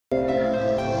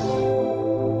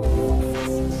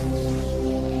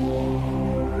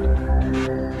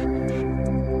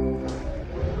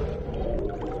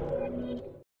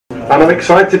And I'm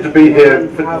excited to be here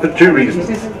for two reasons.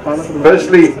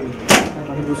 Firstly,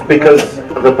 because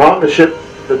of the partnership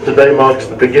that today marks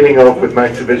the beginning of with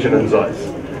Maxivision and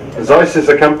Zeiss. Zeiss is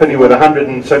a company with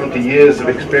 170 years of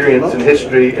experience and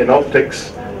history in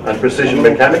optics and precision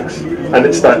mechanics, and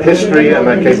it's that history and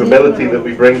that capability that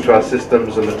we bring to our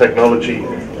systems and the technology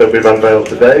that we've unveiled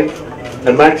today.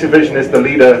 And Maxivision is the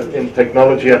leader in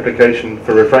technology application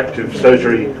for refractive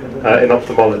surgery in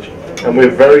ophthalmology. And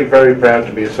we're very, very proud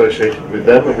to be associated with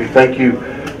them, and we thank you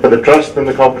for the trust and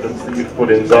the confidence that you've put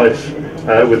in Zeiss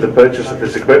with the purchase of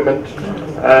this equipment.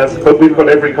 But we've got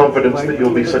every confidence that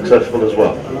you'll be successful as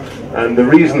well. And the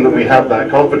reason that we have that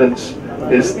confidence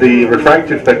is the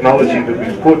refractive technology that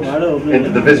we've put into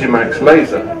the VisuMax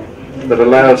laser that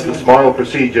allows the SMILE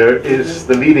procedure is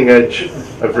the leading edge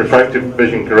of refractive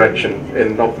vision correction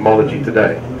in ophthalmology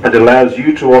today. It allows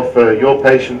you to offer your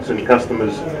patients and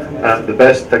customers the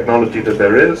best technology that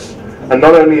there is. And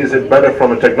not only is it better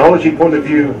from a technology point of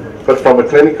view, but from a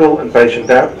clinical and patient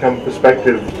outcome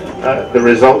perspective, the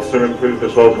results are improved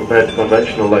as well compared to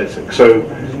conventional LASIK. So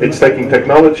it's taking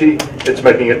technology, it's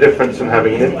making a difference and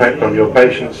having an impact on your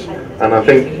patients. And I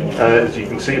think, as you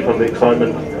can see from the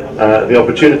excitement, the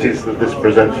opportunities that this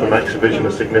presents for Maxivision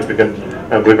are significant,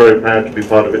 and we're very proud to be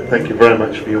part of it. Thank you very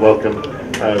much for your welcome.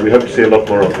 We hope to see a lot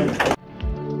more of you.